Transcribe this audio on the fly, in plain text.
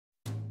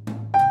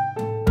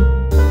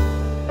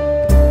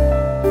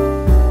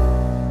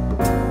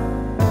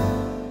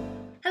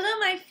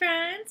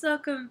kids,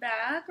 welcome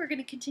back. We're going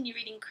to continue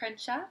reading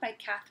Crenshaw by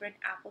Catherine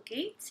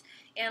Applegate.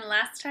 And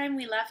last time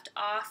we left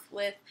off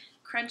with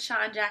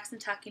Crenshaw and Jackson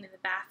talking in the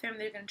bathroom.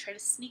 They're going to try to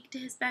sneak to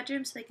his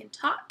bedroom so they can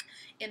talk.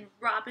 And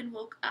Robin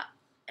woke up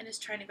and is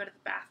trying to go to the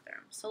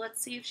bathroom. So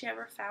let's see if she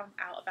ever found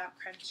out about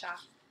Crenshaw.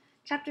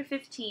 Chapter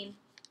 15.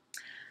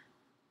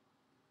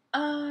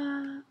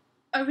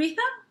 Aretha?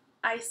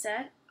 I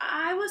said.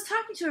 I was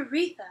talking to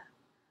Aretha.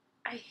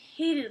 I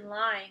hated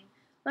lying,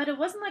 but it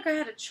wasn't like I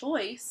had a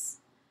choice.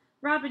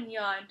 Robin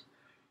yawned.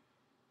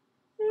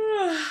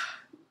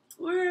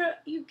 Were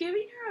you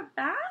giving her a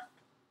bath?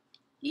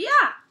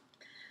 Yeah.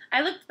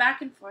 I looked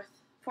back and forth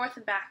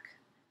and back.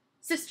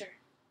 Sister,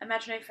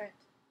 imaginary friend.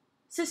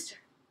 Sister,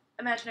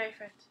 imaginary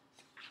friend.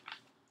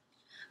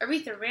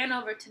 Aretha ran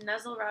over to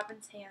nuzzle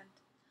Robin's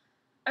hand.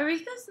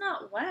 Aretha's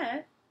not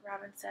wet,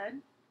 Robin said.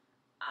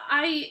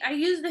 I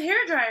used the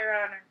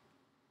hairdryer on her.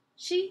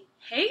 She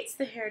hates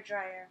the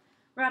hairdryer.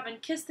 Robin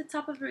kissed the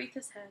top of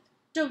Aretha's head.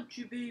 Don't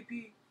you,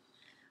 baby?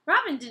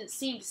 Robin didn't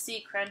seem to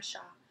see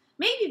Crenshaw.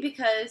 Maybe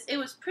because it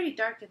was pretty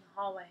dark in the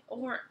hallway.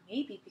 Or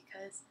maybe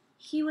because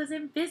he was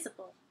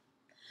invisible.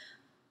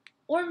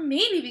 Or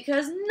maybe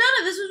because none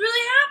of this was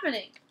really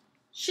happening.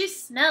 She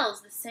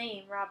smells the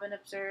same, Robin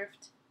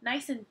observed.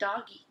 Nice and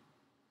doggy.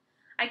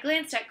 I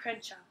glanced at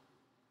Crenshaw.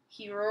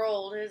 He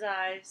rolled his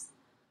eyes.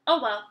 Oh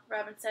well,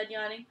 Robin said,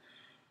 yawning.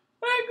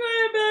 I'm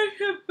going back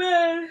to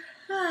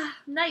bed.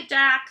 Night,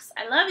 Jax.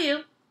 I love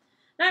you.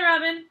 Night,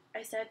 Robin,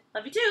 I said.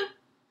 Love you too.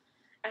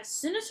 As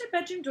soon as her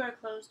bedroom door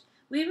closed,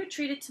 we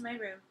retreated to my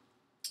room.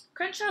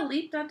 Crenshaw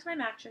leaped onto my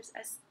mattress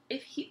as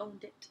if he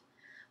owned it.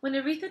 When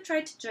Aretha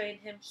tried to join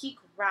him, he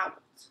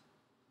growled.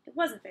 It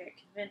wasn't very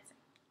convincing.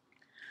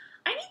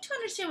 I need to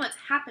understand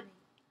what's happening.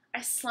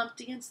 I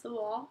slumped against the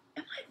wall.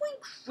 Am I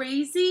going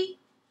crazy?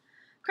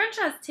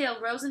 Crenshaw's tail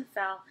rose and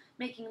fell,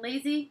 making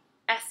lazy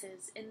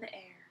S's in the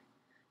air.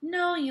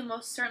 No, you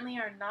most certainly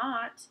are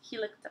not, he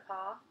licked a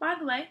paw. By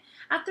the way,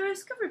 at the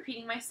risk of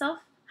repeating myself,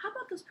 how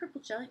about those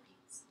purple jelly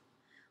beans?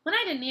 When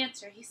I didn't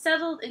answer, he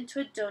settled into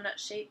a donut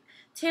shape,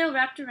 tail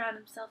wrapped around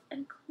himself,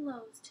 and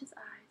closed his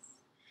eyes.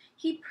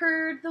 He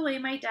purred the way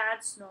my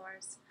dad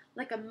snores,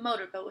 like a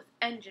motorboat with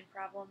engine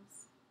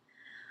problems.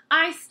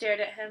 I stared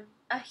at him,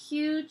 a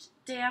huge,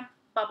 damp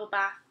bubble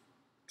bath,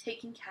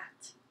 taking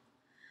cat.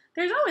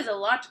 There's always a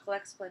logical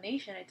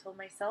explanation, I told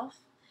myself,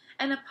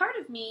 and a part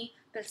of me,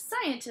 the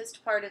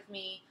scientist part of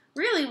me,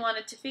 really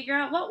wanted to figure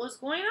out what was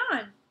going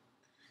on.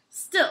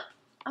 Still,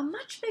 a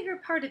much bigger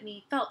part of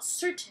me felt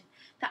certain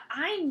that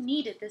I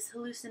needed this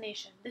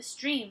hallucination, this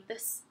dream,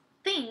 this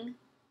thing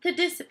to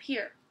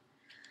disappear.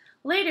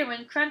 Later,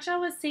 when Crenshaw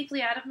was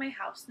safely out of my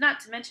house,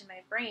 not to mention my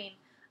brain,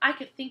 I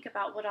could think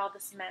about what all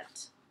this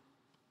meant.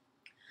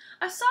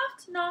 A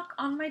soft knock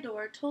on my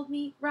door told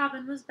me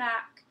Robin was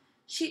back.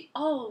 She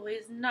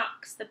always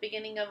knocks the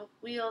beginning of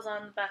Wheels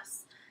on the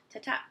Bus.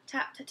 Ta-tap,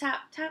 tap,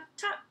 ta-tap, tap,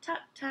 tap, tap,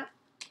 tap.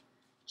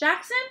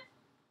 Jackson?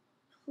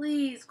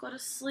 Please go to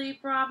sleep,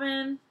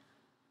 Robin.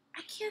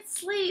 I can't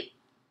sleep.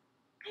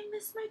 I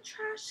miss my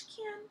trash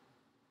can.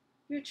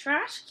 Your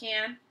trash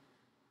can?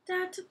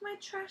 Dad took my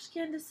trash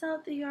can to sell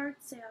at the yard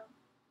sale.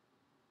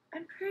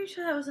 I'm pretty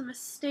sure that was a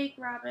mistake,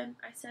 Robin,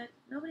 I said.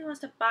 Nobody wants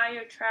to buy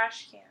your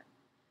trash can.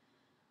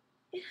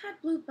 It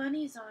had blue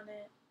bunnies on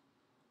it.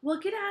 We'll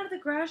get it out of the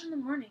garage in the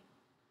morning.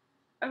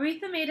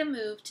 Aretha made a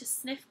move to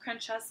sniff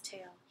Crenshaw's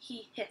tail.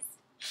 He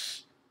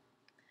hissed.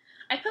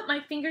 I put my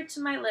finger to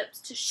my lips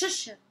to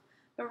shush him,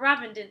 but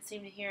Robin didn't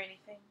seem to hear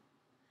anything.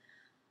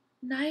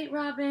 Night,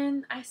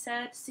 Robin, I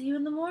said. See you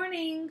in the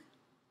morning.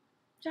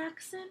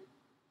 Jackson?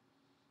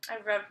 I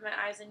rubbed my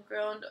eyes and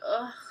groaned.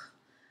 Ugh,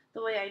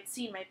 the way I'd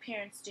seen my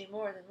parents do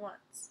more than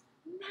once.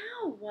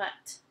 Now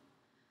what?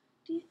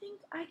 Do you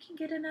think I can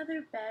get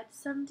another bed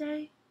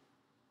someday?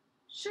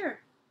 Sure,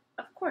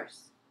 of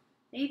course.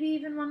 Maybe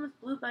even one with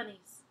blue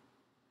bunnies.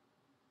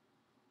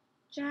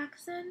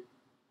 Jackson?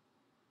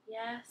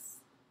 Yes.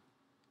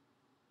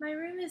 My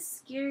room is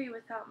scary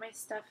without my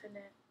stuff in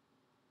it.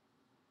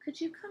 Could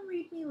you come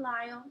read me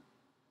Lyle?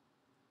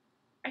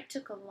 I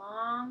took a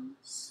long,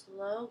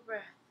 slow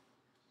breath.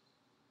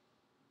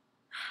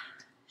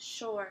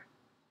 Sure,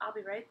 I'll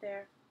be right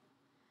there.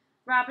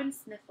 Robin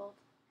sniffled.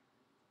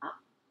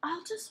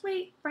 I'll just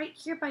wait right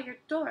here by your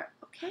door,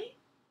 okay?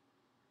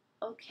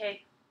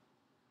 Okay.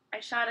 I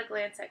shot a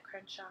glance at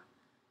Crenshaw.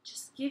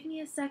 Just give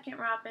me a second,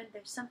 Robin.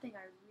 There's something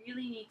I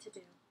really need to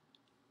do.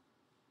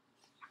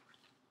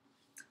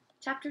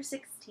 Chapter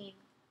 16.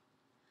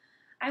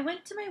 I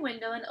went to my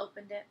window and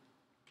opened it.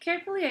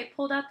 Carefully, I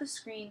pulled out the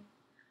screen.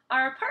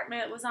 Our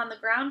apartment was on the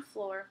ground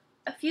floor.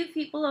 A few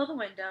feet below the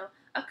window,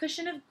 a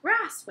cushion of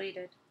grass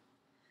waited.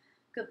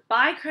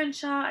 Goodbye,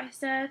 Crenshaw, I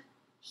said.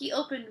 He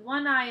opened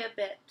one eye a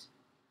bit,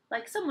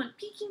 like someone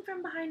peeking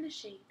from behind a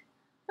shade.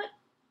 But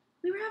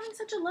we were having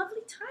such a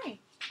lovely time.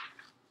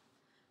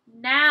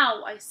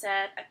 Now, I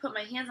said. I put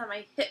my hands on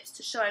my hips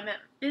to show I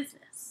meant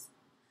business.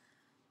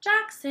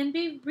 Jackson,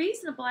 be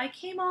reasonable. I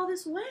came all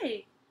this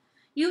way.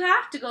 You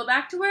have to go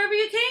back to wherever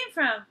you came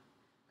from.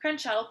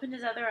 Crenshaw opened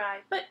his other eye.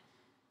 But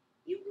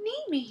you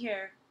need me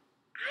here.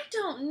 I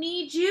don't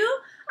need you.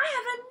 I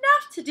have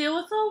enough to deal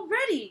with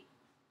already.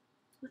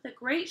 With a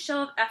great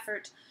show of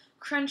effort,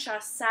 Crenshaw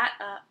sat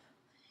up.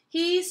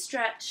 He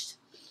stretched,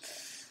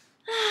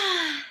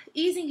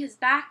 easing his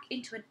back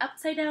into an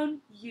upside-down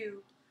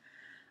U.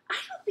 I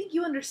don't think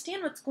you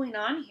understand what's going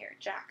on here,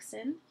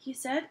 Jackson, he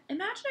said.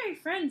 Imaginary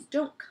friends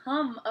don't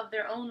come of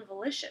their own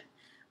volition.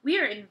 We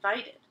are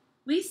invited.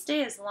 We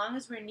stay as long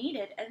as we're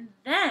needed, and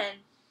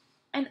then,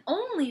 and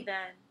only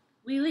then,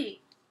 we leave.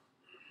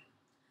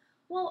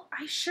 Well,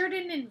 I sure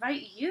didn't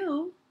invite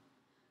you.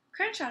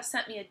 Crenshaw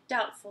sent me a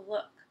doubtful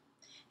look.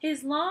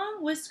 His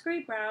long,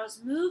 whiskery brows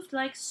moved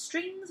like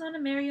strings on a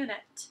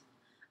marionette.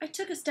 I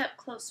took a step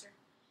closer.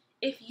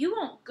 If you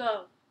won't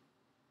go,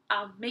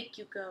 I'll make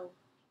you go.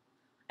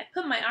 I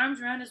put my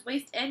arms around his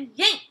waist and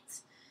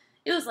yanked.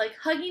 It was like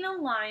hugging a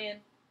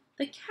lion.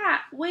 The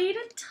cat weighed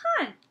a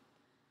ton.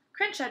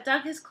 Crenshaw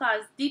dug his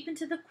claws deep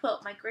into the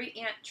quilt my great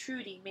Aunt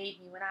Trudy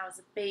made me when I was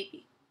a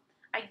baby.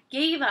 I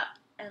gave up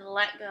and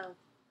let go.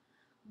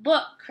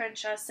 Look,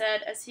 Crenshaw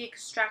said as he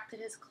extracted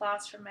his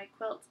claws from my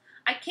quilt.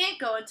 I can't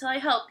go until I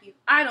help you.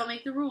 I don't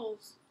make the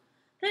rules.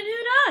 Then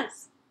who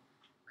does?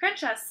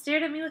 Crenshaw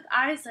stared at me with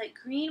eyes like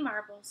green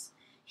marbles.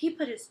 He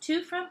put his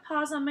two front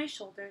paws on my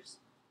shoulders.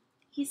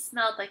 He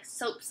smelled like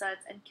soap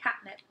suds and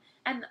catnip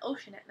and the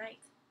ocean at night.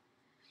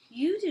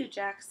 You do,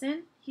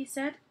 Jackson, he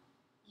said.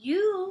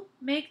 You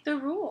make the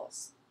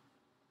rules.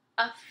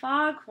 A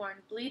foghorn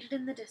bleated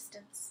in the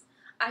distance.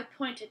 I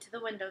pointed to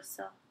the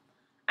windowsill.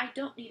 I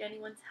don't need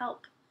anyone's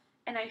help,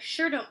 and I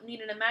sure don't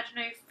need an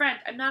imaginary friend.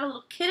 I'm not a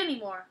little kid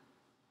anymore.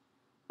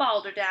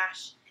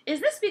 Balderdash,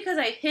 is this because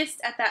I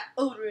hissed at that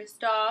odorous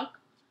dog?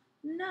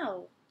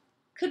 No.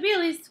 Could we at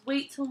least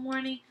wait till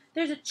morning?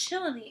 There's a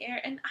chill in the air,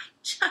 and I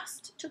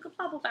just took a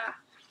bubble bath.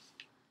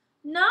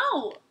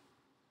 No.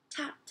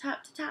 Tap,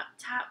 tap, tap,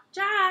 tap.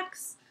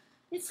 Jax,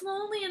 it's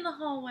lonely in the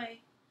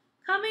hallway.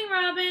 Coming,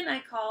 Robin,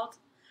 I called.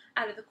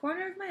 Out of the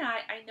corner of my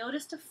eye, I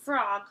noticed a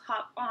frog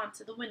hop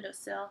onto the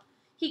windowsill.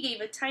 He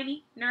gave a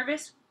tiny,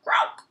 nervous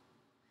croak.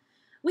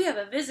 We have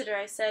a visitor,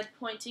 I said,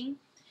 pointing.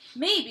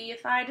 Maybe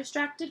if I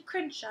distracted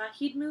Crenshaw,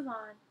 he'd move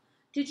on.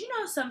 Did you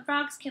know some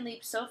frogs can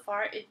leap so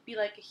far it'd be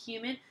like a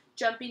human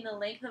jumping the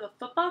length of a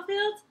football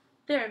field?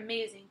 They're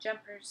amazing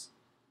jumpers.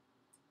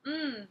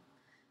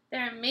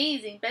 They're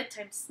amazing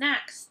bedtime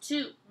snacks,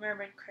 too,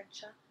 murmured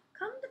Crenshaw.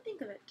 Come to think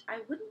of it,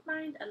 I wouldn't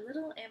mind a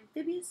little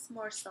amphibious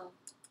morsel.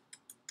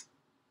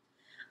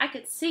 I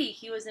could see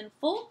he was in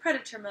full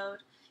predator mode.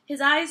 His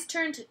eyes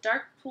turned to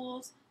dark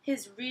pools,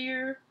 his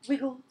rear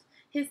wiggled,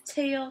 his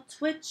tail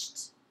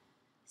twitched.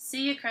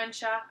 See you,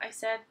 Crenshaw, I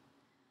said.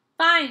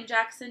 Fine,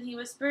 Jackson, he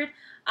whispered,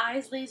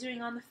 eyes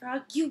lasering on the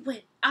frog. You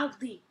win. I'll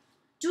leave.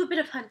 Do a bit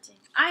of hunting.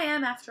 I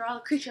am, after all,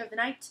 a creature of the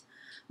night.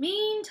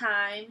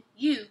 Meantime,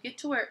 you get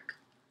to work.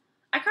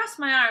 I crossed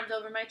my arms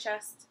over my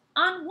chest.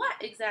 On what,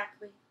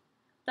 exactly?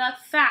 The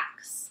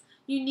facts.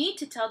 You need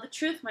to tell the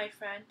truth, my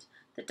friend.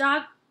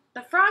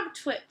 The frog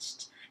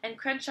twitched, and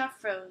Crenshaw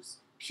froze.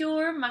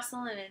 Pure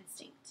muscle and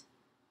instinct.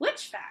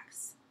 Which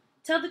facts?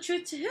 Tell the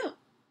truth to who?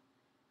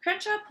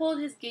 Crenshaw pulled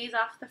his gaze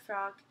off the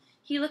frog.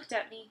 He looked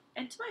at me,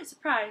 and to my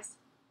surprise,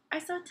 I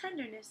saw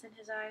tenderness in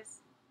his eyes.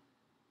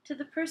 To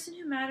the person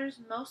who matters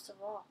most of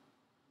all.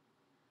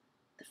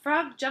 The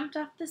frog jumped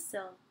off the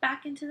sill,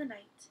 back into the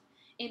night.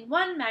 In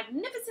one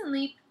magnificent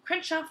leap,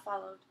 Crenshaw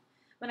followed.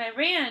 When I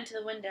ran to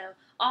the window,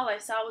 all I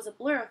saw was a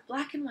blur of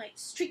black and white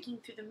streaking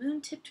through the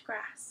moon-tipped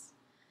grass.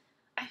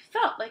 I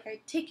felt like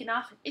I'd taken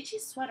off an itchy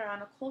sweater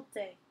on a cold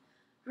day,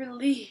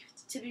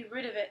 relieved to be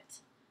rid of it,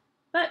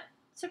 but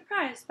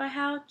surprised by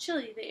how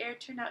chilly the air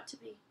turned out to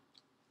be.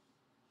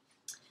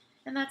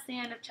 And that's the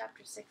end of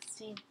chapter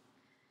 16.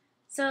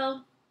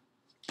 So,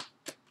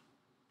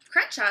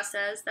 Crenshaw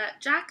says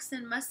that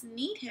Jackson must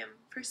need him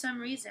for some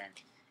reason,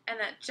 and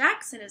that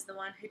Jackson is the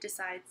one who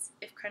decides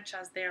if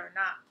Crenshaw's there or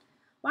not.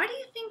 Why do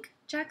you think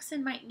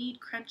Jackson might need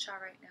Crenshaw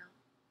right now?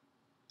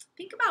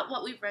 Think about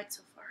what we've read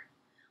so far.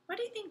 Why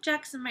do you think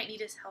Jackson might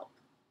need his help?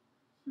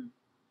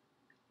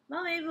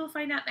 Well, maybe we'll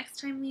find out next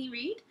time we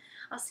read.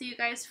 I'll see you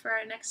guys for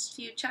our next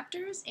few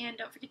chapters, and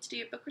don't forget to do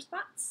your book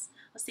response.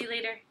 I'll see you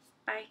later.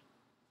 Bye.